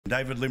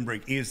David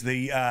Limbrick is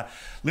the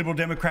Liberal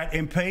Democrat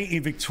MP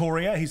in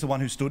Victoria. He's the one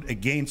who stood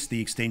against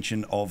the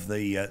extension of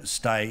the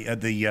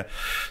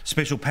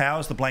special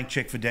powers, the blank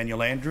cheque for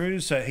Daniel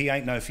Andrews. He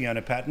ain't no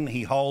Fiona Patton.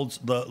 He holds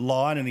the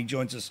line and he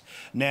joins us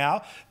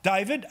now.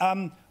 David,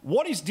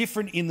 what is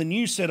different in the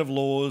new set of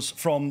laws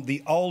from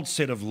the old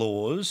set of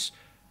laws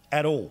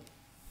at all?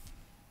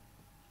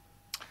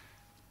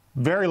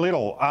 Very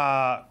little.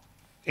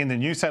 In the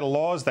new set of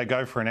laws, they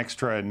go for an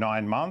extra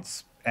 9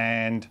 months,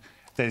 and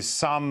there's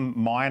some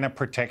minor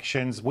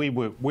protections. We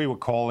were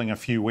calling a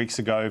few weeks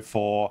ago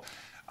for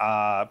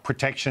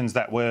protections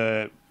that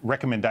were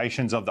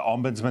recommendations of the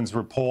Ombudsman's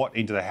report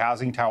into the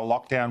housing tower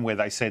lockdown, where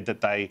they said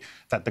that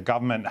the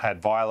government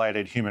had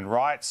violated human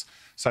rights.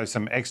 So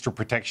some extra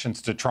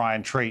protections to try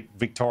and treat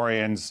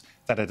Victorians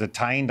that are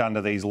detained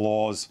under these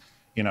laws,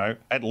 you know,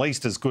 at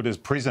least as good as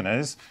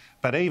prisoners.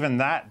 But even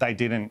that they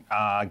didn't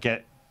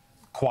get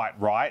quite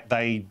right.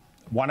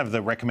 One of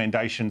the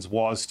recommendations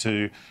was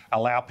to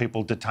allow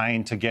people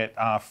detained to get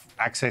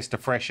access to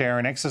fresh air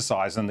and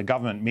exercise, and the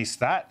government missed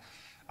that.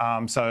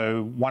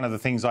 So one of the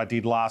things I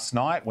did last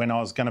night when I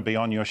was going to be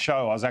on your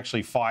show, I was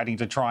actually fighting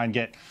to try and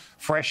get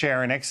fresh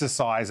air and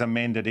exercise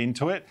amended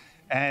into it,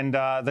 and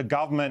the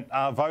government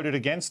voted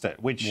against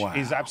it, which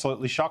is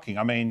absolutely shocking.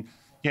 I mean,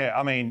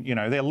 you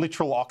know, they're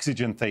literal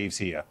oxygen thieves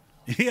here.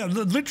 Yeah,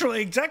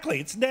 literally, exactly.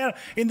 It's now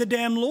in the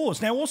damn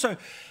laws. Now, also,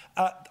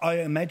 I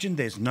imagine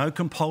there's no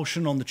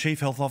compulsion on the Chief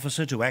Health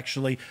Officer to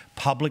actually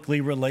publicly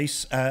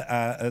release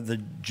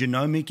the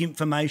genomic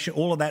information,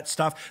 all of that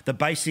stuff, the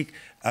basic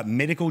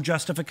medical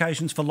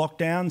justifications for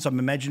lockdowns. I'm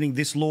imagining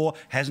this law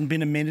hasn't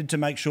been amended to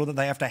make sure that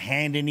they have to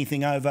hand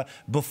anything over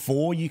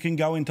before you can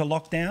go into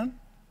lockdown?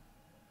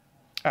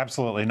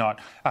 Absolutely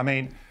not. I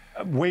mean,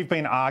 we've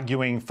been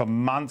arguing for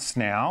months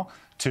now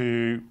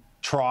to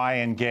try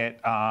and get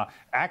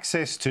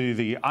access to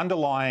the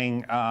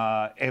underlying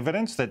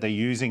evidence that they're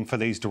using for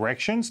these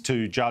directions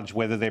to judge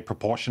whether they're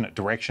proportionate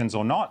directions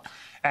or not,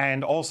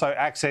 and also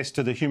access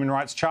to the Human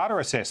Rights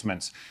Charter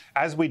assessments.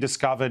 As we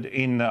discovered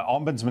in the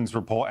Ombudsman's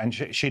report, and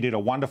she did a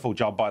wonderful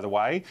job, by the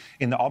way,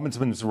 in the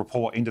Ombudsman's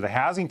report into the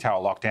housing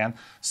tower lockdown,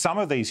 some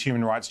of these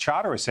Human Rights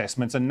Charter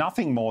assessments are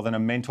nothing more than a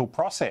mental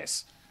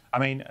process. I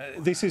mean,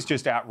 this is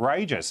just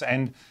outrageous.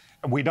 And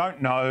we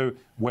don't know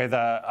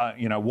whether,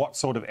 you know, what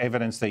sort of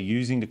evidence they're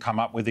using to come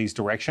up with these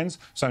directions.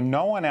 So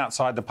no one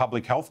outside the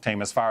public health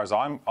team, as far as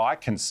I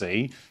can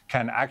see,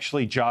 can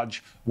actually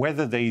judge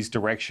whether these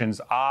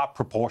directions are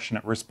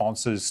proportionate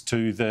responses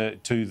to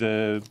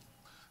the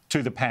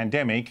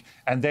pandemic,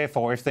 and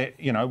therefore, if they,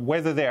 you know,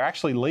 whether they're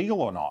actually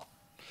legal or not.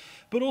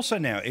 But also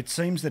now, it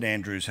seems that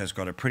Andrews has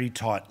got a pretty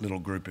tight little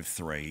group of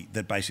three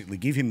that basically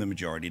give him the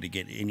majority to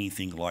get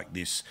anything like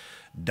this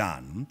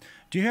done.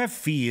 Do you have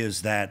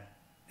fears that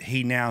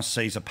he now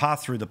sees a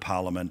path through the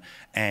Parliament,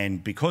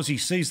 and because he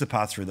sees the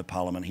path through the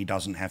Parliament, he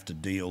doesn't have to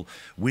deal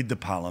with the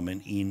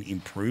Parliament in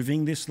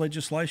improving this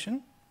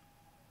legislation?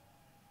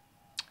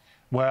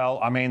 Well,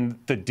 I mean,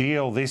 the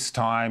deal this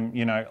time,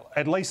 you know,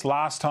 at least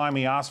last time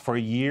he asked for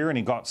a year and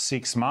he got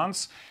 6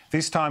 months.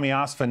 This time he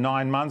asked for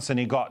 9 months and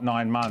he got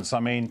 9 months. I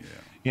mean,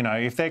 you know,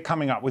 if they're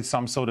coming up with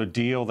some sort of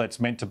deal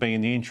that's meant to be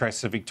in the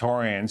interests of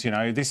Victorians, you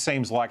know, this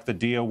seems like the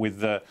deal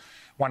with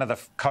one of the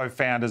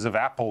co-founders of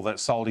Apple that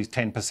sold his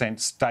 10%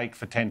 stake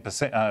for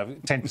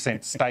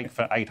 10% stake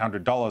for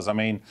 $800. I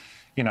mean,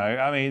 you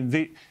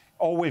know,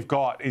 all we've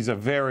got is a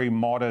very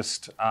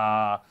modest,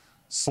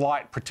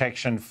 slight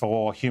protection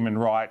for human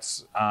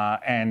rights,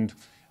 and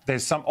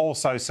there's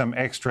also some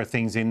extra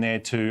things in there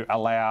to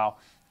allow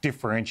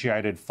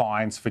differentiated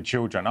fines for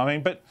children. I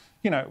mean, but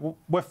you know,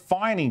 we're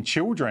fining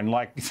children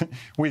like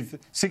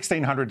with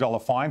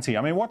 $1,600 fines here.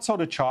 I mean, what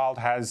sort of child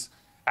has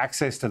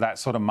access to that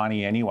sort of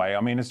money anyway?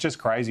 I mean, it's just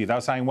crazy. They were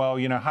saying, well,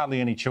 you know,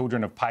 hardly any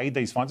children have paid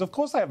these fines. Of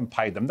course they haven't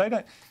paid them.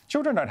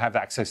 Children don't have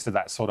access to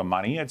that sort of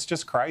money. It's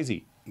just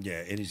crazy. Yeah,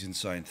 it is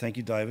insane. Thank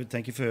you, David.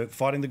 Thank you for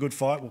fighting the good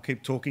fight. We'll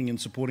keep talking and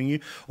supporting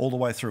you all the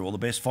way through. All the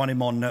best. Find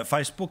him on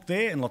Facebook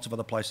there and lots of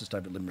other places.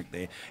 David Limbrick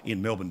there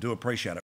in Melbourne. Do appreciate it.